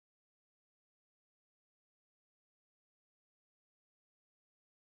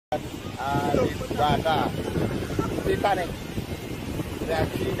Alip Titanic,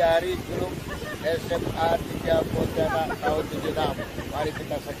 reaksi dari grup SMA3 Pontianak tahun 76. Mari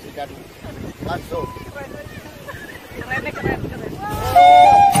kita saksikan langsung. Keren.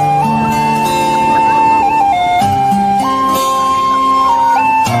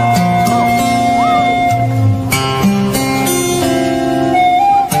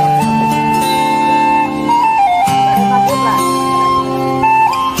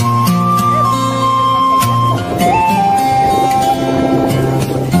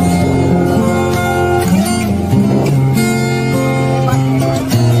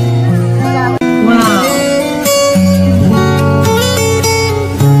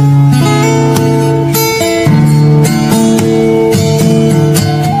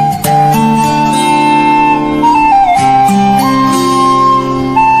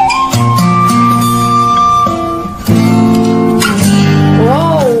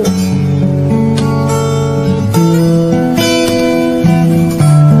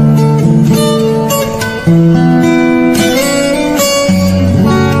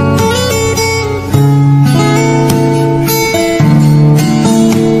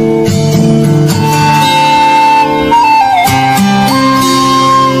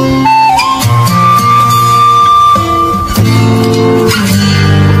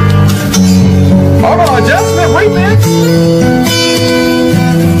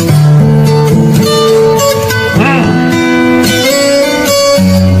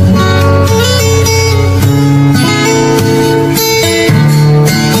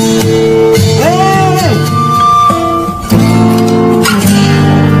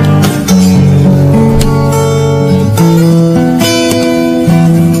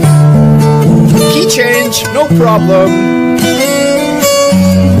 No problem.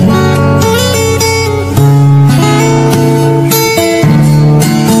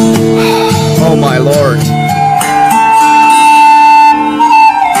 Oh my lord.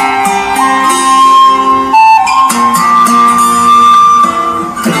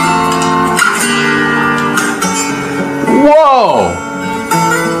 Whoa!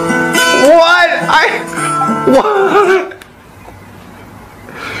 What? What?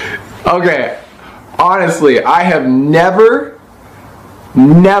 Okay. Honestly, I have never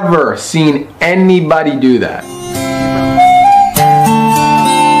seen anybody do that.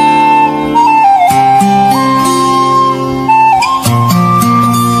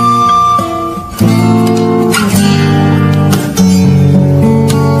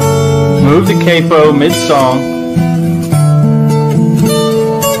 Move the capo mid-song.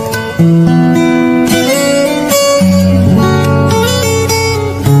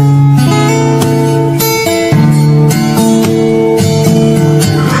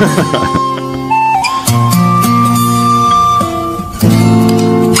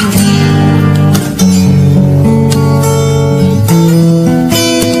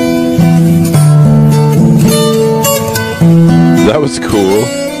 That was cool.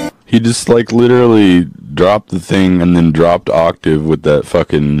 He just like literally dropped the thing and then dropped octave with that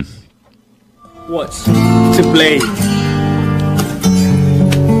fucking... What's to play?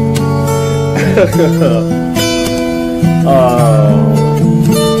 Oh.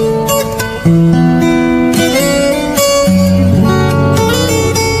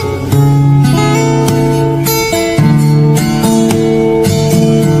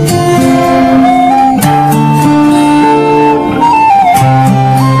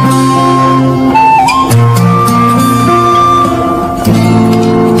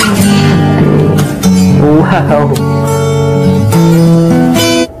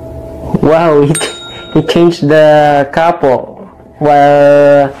 Wow, he changed the capo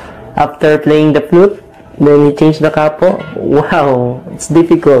while after playing the flute, then he changed the capo. Wow, it's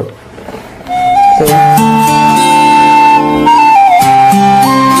difficult. So,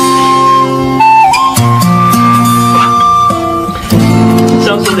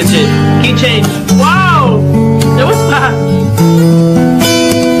 sounds so legit. Key change. Wow! That was fast.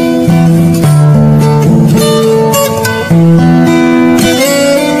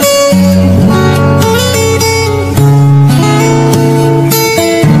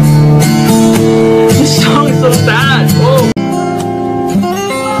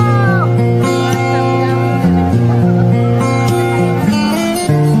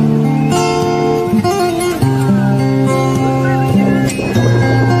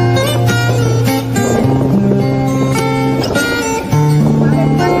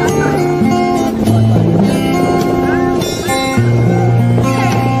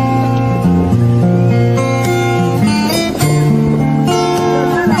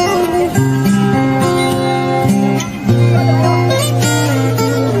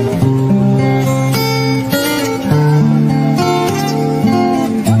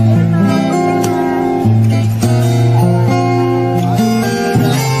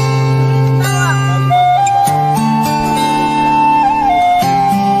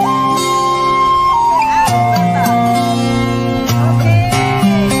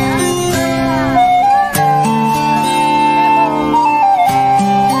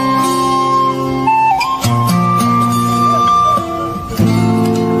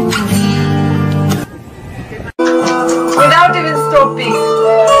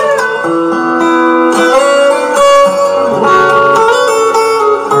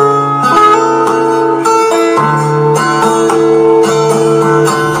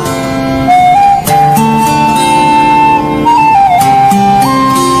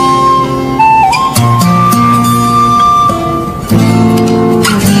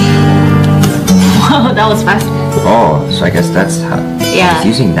 was faster. Oh, so I guess that's how. Yeah. It's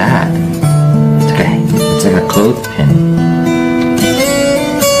using that. It's like a clothespin.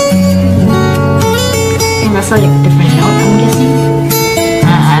 And that's like a different note, I'm guessing.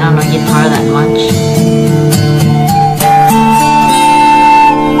 I don't know guitar that much.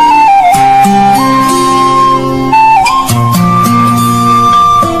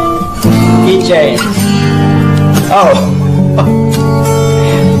 Keychain. Oh,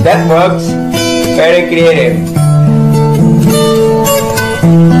 that works. Very creative.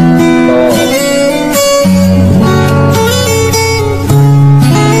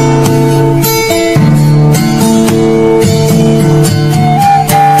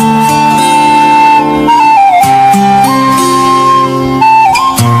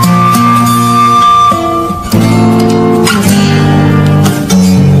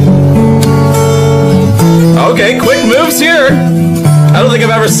 Okay, quick moves here. I don't think I've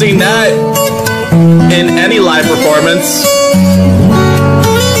ever seen that in any live performance.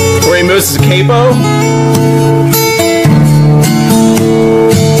 Where he moves his capo.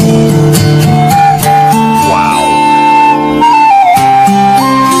 Wow.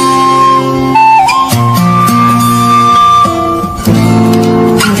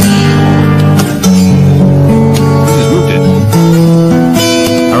 He just moved it.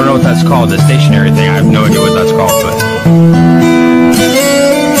 I don't know what that's called, the stationary thing. I have no idea what that's called, but...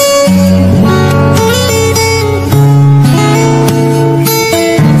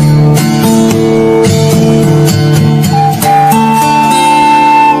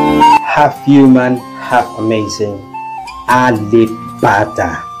 Half human, half amazing. Alip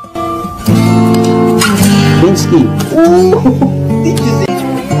Bata. Binsky. Ooh, did you see?